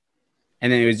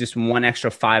 and then it was just one extra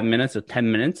 5 minutes or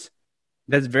 10 minutes,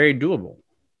 that's very doable.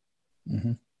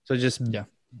 Mm-hmm. So just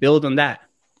build on that,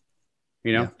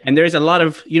 And there's a lot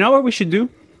of, what we should do?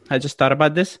 I just thought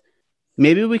about this.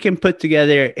 Maybe we can put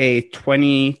together a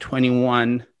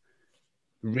 2021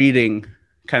 reading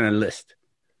kind of list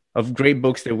of great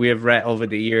books that we have read over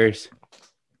the years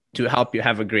to help you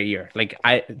have a great year.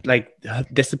 Like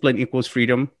Discipline Equals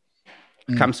Freedom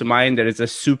comes to mind. That is a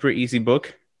super easy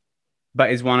book,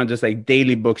 but it's one of those like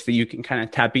daily books that you can kind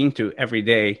of tap into every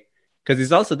day. Because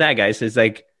it's also that, guys, it's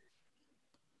like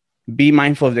be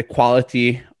mindful of the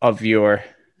quality of your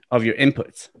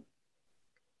inputs.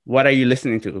 What are you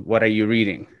listening to? What are you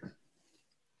reading?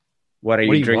 What are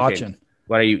you drinking? Watching?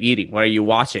 What are you eating? What are you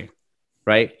watching?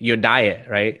 Right? Your diet,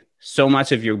 right? So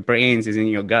much of your brains is in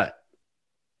your gut.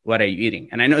 What are you eating?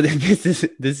 And I know that this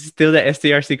is still the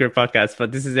STR Secret Podcast,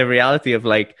 but this is the reality of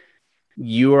like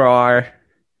you are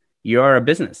a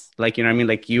business. Like, you know what I mean?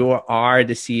 Like you are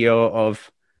the CEO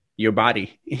of your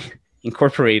body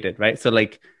incorporated, right? So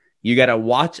like you got to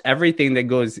watch everything that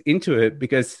goes into it,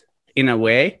 because in a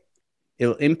way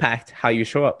it'll impact how you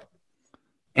show up.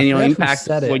 And it'll impact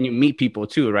when you meet people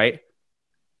too, right?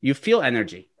 You feel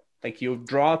energy. Like you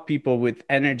draw people with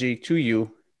energy to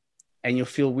you, and you'll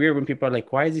feel weird when people are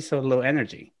like, why is he so low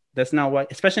energy? That's not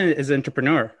what, especially as an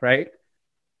entrepreneur, right?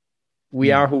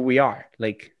 We are who we are.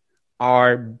 Like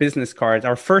our business cards,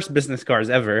 our first business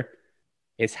cards ever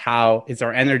is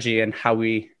our energy and how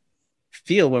we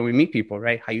feel when we meet people,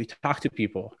 right? How you talk to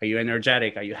people. Are you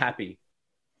energetic? Are you happy?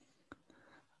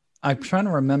 I'm trying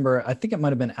to remember. I think it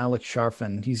might've been Alex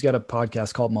Sharfin. He's got a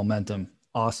podcast called Momentum.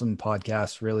 Awesome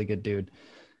podcast. Really good dude.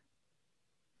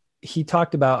 He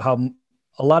talked about how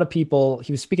a lot of people,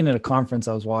 he was speaking at a conference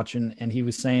I was watching, and he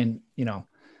was saying, how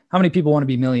many people want to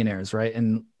be millionaires, right?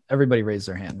 And everybody raised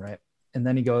their hand, right? And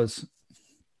then he goes,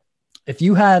 if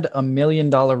you had $1 million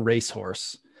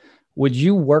racehorse, would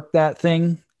you work that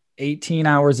thing 18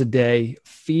 hours a day,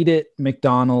 feed it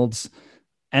McDonald's,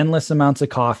 endless amounts of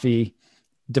coffee,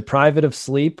 deprive it of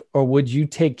sleep? Or would you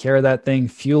take care of that thing,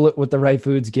 fuel it with the right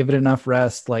foods, give it enough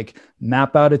rest, like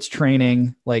map out its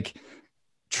training, like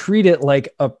treat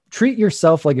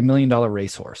yourself like $1 million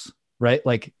racehorse, right?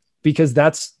 Like, because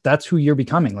that's who you're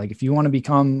becoming. Like if you want to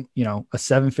become, a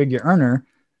 7-figure earner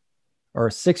or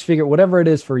a 6-figure, whatever it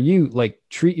is for you, like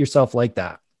treat yourself like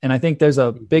that. And I think there's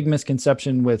a big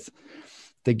misconception with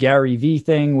the Gary Vee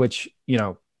thing, which,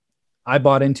 I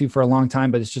bought into for a long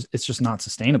time, but it's just not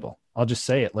sustainable. I'll just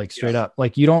say it like straight up.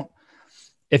 Like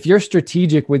if you're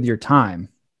strategic with your time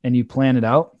and you plan it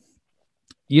out,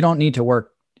 you don't need to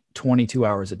work 22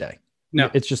 hours a day.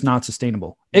 No, it's just not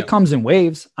sustainable. No. It comes in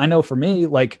waves. I know for me,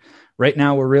 like right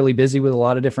now we're really busy with a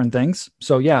lot of different things.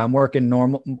 So yeah, I'm working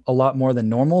a lot more than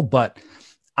normal, but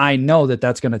I know that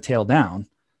that's going to tail down.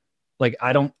 Like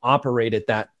I don't operate at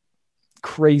that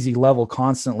crazy level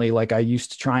constantly like I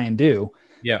used to try and do.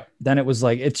 Yeah. Then it was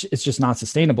like, it's just not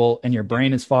sustainable, and your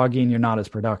brain is foggy and you're not as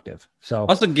productive. So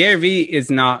also Gary Vee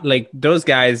is not like, those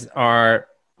guys are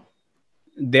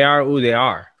they are who they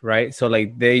are, right? So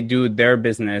like they do their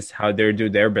business how they do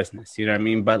their business, you know what I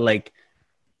mean? But like,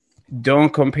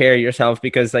 don't compare yourself,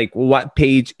 because like what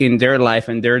page in their life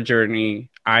and their journey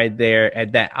are there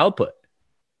at that output?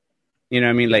 You know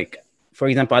what I mean? Like, for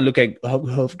example, I look at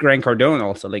Grant Cardone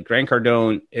also. Like Grant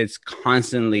Cardone is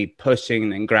constantly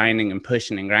pushing and grinding and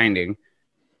pushing and grinding.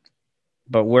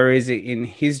 But where is it in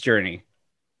his journey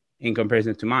in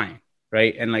comparison to mine,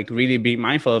 right? And like really be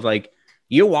mindful of like,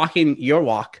 you're walking your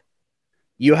walk,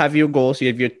 you have your goals, you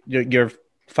have your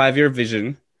 5-year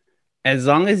vision. As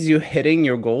long as you're hitting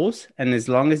your goals and as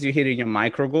long as you're hitting your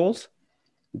micro goals,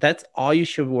 that's all you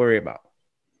should worry about.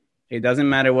 It doesn't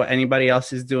matter what anybody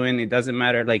else is doing. It doesn't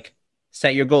matter. Like,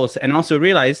 set your goals and also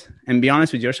realize and be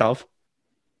honest with yourself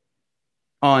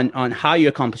on how you're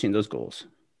accomplishing those goals.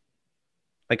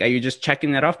 Like, are you just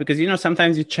checking that off? Because, you know,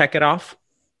 sometimes you check it off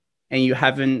and you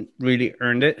haven't really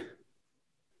earned it.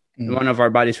 One of our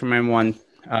buddies from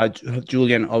M1,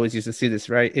 Julian, always used to see this,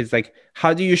 right? It's like,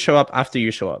 how do you show up after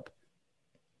you show up?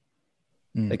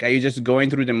 Like, are you just going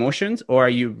through the motions, or are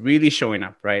you really showing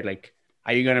up, right? Like,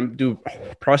 are you going to do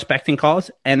prospecting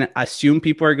calls and assume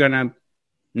people are going to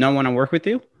not want to work with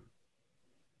you?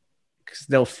 Because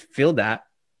they'll feel that.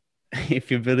 If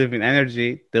you believe in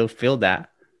energy, they'll feel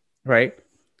that, right?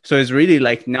 So it's really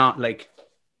like, not like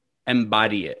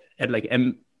embody it and like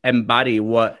embody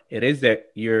what it is that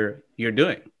you're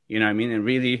doing, you know what I mean? And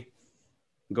really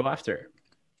go after it.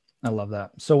 I love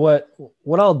that. So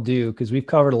what I'll do, because we've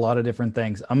covered a lot of different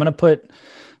things, I'm going to put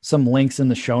some links in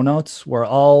the show notes where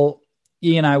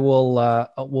E and I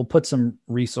will put some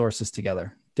resources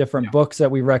together, different books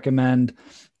that we recommend,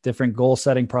 different goal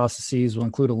setting processes. We'll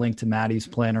include a link to Maddie's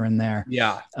planner in there.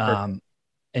 Yeah.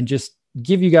 And just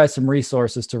give you guys some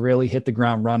resources to really hit the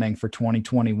ground running for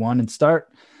 2021 and start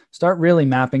really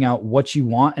mapping out what you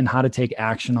want and how to take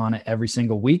action on it every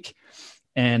single week.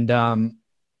 And,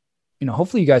 you know,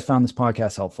 hopefully you guys found this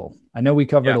podcast helpful. I know we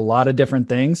covered a lot of different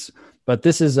things, but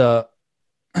this is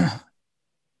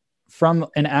from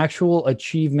an actual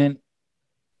achievement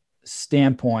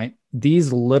standpoint,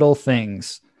 these little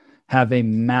things have a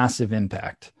massive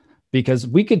impact, because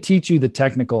we could teach you the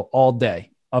technical all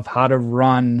day of how to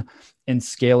run and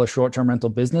scale a short-term rental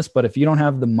business. But if you don't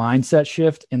have the mindset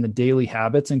shift and the daily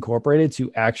habits incorporated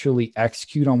to actually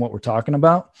execute on what we're talking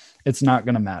about, it's not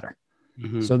going to matter.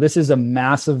 So this is a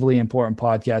massively important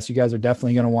podcast. You guys are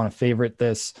definitely going to want to favorite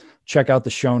this, check out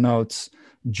the show notes,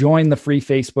 join the free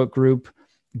Facebook group,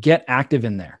 get active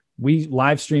in there. We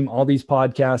live stream all these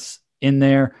podcasts in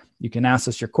there. You can ask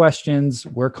us your questions.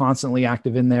 We're constantly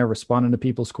active in there, responding to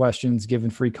people's questions,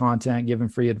 giving free content, giving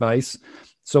free advice.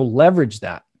 So leverage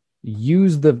that.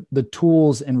 Use the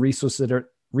tools and resources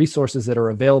that are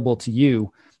available to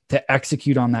you to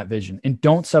execute on that vision, and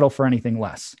don't settle for anything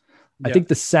less. I think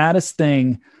the saddest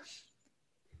thing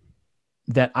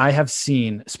that I have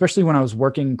seen, especially when I was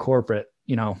working in corporate,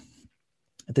 you know,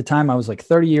 at the time I was like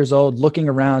 30 years old, looking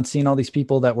around, seeing all these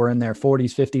people that were in their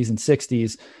 40s, 50s, and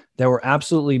 60s that were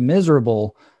absolutely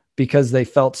miserable because they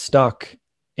felt stuck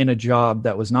in a job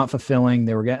that was not fulfilling.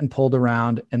 They were getting pulled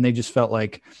around and they just felt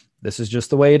like this is just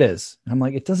the way it is. And I'm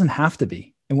like, it doesn't have to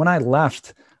be. And when I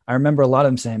left, I remember a lot of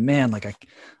them saying, man, like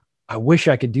I wish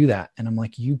I could do that. And I'm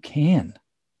like, you can.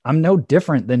 I'm no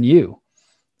different than you.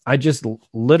 I just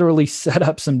literally set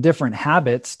up some different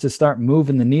habits to start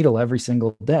moving the needle every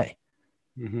single day.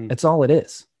 That's all it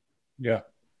is. Yeah.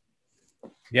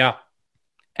 Yeah.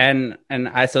 And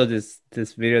I saw this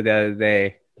video the other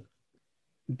day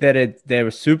they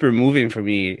were super moving for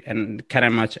me, and kind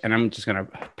of much, and I'm just going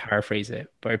to paraphrase it,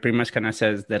 but it pretty much kind of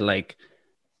says that like,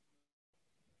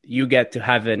 you get to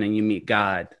heaven and you meet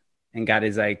God, and God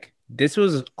is like, this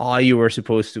was all you were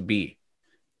supposed to be.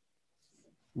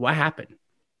 What happened?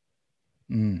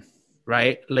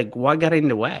 Right? Like, what got in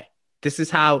the way? This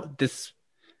is how this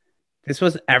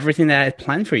was everything that I had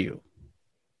planned for you.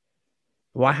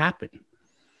 What happened?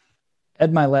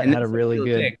 Ed Milet had a really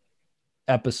good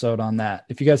episode on that.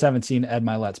 If you guys haven't seen Ed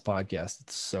Milet's podcast,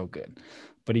 it's so good.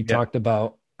 But he talked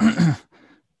about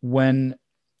when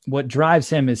what drives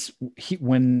him is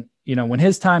when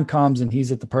his time comes and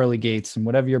he's at the pearly gates, and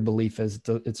whatever your belief is,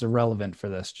 it's irrelevant for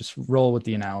this. Just roll with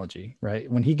the analogy,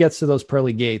 right? When he gets to those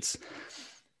pearly gates,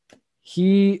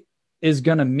 he is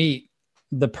going to meet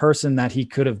the person that he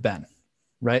could have been,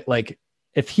 right? Like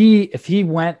if he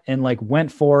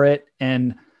went for it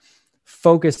and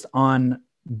focused on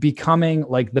becoming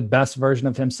like the best version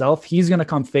of himself, he's going to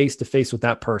come face to face with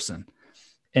that person.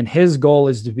 And his goal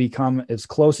is to become as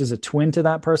close as a twin to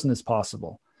that person as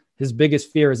possible. His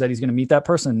biggest fear is that he's going to meet that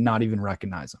person and not even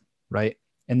recognize him, right?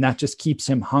 And that just keeps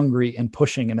him hungry and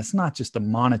pushing. And it's not just a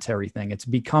monetary thing. It's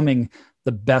becoming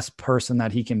the best person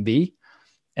that he can be.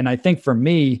 And I think for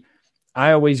me,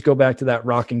 I always go back to that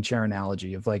rocking chair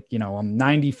analogy of like, I'm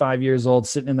 95 years old,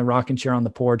 sitting in the rocking chair on the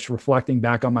porch, reflecting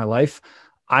back on my life.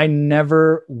 I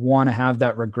never want to have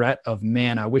that regret of,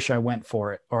 man, I wish I went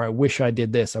for it, or I wish I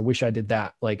did this. I wish I did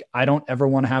that. Like, I don't ever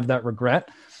want to have that regret.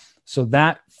 So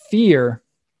that fear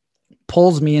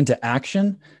pulls me into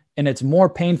action, and it's more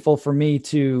painful for me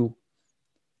to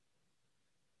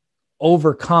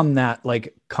overcome that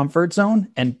like comfort zone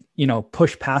and,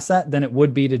 push past that than it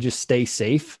would be to just stay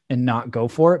safe and not go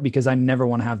for it, because I never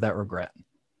want to have that regret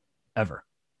ever.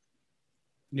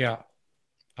 Yeah.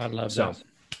 I love that.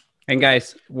 And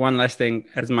guys, one last thing,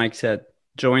 as Mike said,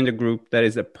 join the group. That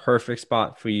is a perfect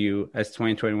spot for you as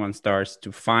 2021 starts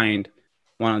to find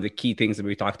one of the key things that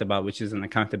we talked about, which is an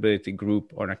accountability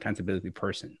group or an accountability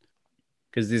person.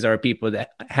 Because these are people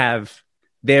that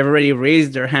they've already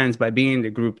raised their hands by being in the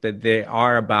group that they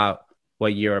are about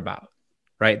what you're about,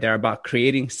 right? They're about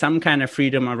creating some kind of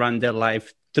freedom around their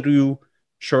life through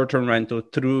short-term rental,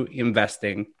 through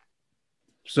investing.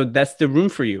 So that's the room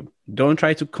for you. Don't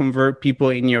try to convert people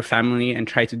in your family and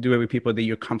try to do it with people that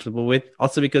you're comfortable with.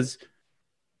 Also, because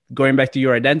going back to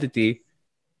your identity,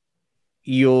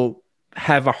 you'll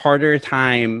have a harder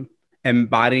time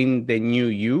embodying the new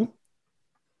you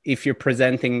if you're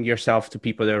presenting yourself to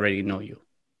people that already know you.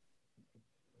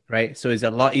 Right? So it's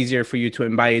a lot easier for you to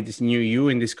embody this new you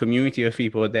in this community of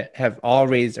people that have all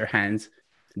raised their hands.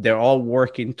 They're all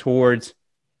working towards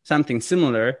something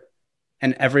similar,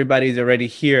 and everybody's already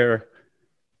here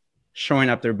showing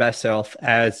up their best self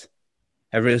as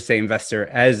a real estate investor,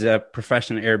 as a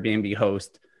professional Airbnb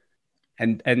host.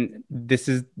 And this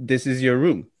is your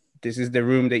room. This is the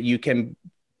room that you can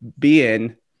be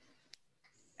in,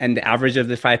 and the average of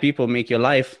the 5 people make your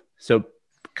life. So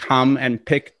come and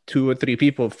pick 2 or 3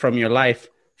 people from your life,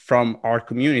 from our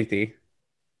community,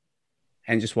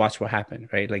 and just watch what happened,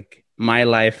 right? Like, my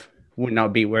life would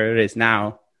not be where it is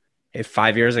now if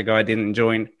 5 years ago I didn't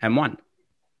join M1.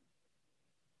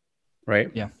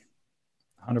 Right? Yeah.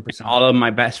 100%. All of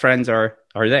my best friends are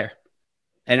there.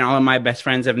 And all of my best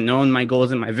friends have known my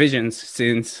goals and my visions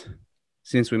since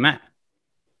we met.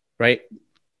 Right?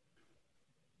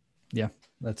 Yeah,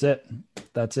 that's it.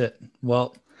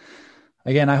 Well,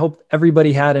 again, I hope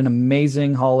everybody had an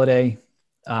amazing holiday.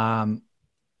 Hope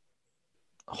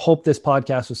this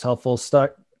podcast was helpful.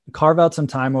 Carve out some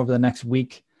time over the next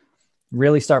week.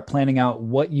 Really start planning out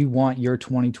what you want your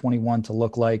 2021 to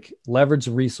look like. Leverage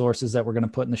the resources that we're going to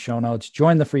put in the show notes.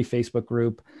 Join the free Facebook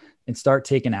group and start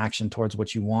taking action towards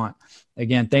what you want.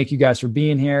 Again, thank you guys for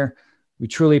being here. We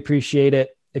truly appreciate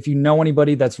it. If you know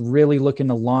anybody that's really looking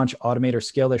to launch, automate, or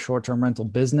scale their short-term rental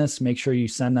business, make sure you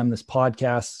send them this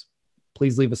podcast.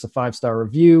 Please leave us a 5-star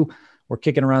review. We're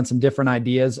kicking around some different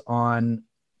ideas on,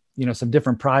 some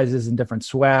different prizes and different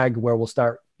swag where we'll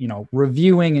start,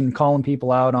 reviewing and calling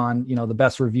people out on, the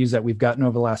best reviews that we've gotten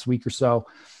over the last week or so.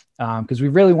 Because we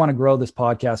really want to grow this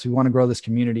podcast. We want to grow this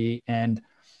community, and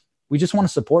we just want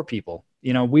to support people.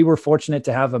 We were fortunate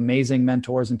to have amazing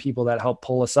mentors and people that help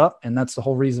pull us up. And that's the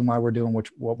whole reason why we're doing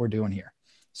what we're doing here.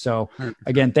 So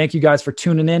again, thank you guys for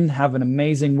tuning in. Have an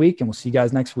amazing week, and we'll see you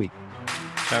guys next week.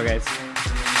 Ciao, guys.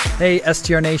 Hey,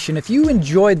 STR Nation, if you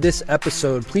enjoyed this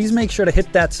episode, please make sure to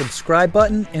hit that subscribe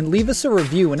button and leave us a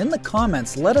review. And in the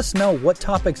comments, let us know what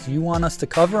topics you want us to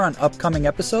cover on upcoming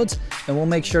episodes, and we'll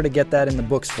make sure to get that in the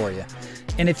books for you.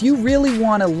 And if you really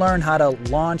want to learn how to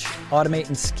launch, automate,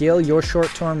 and scale your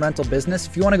short-term rental business,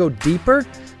 if you want to go deeper,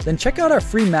 then check out our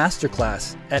free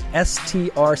masterclass at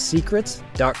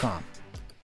strsecrets.com.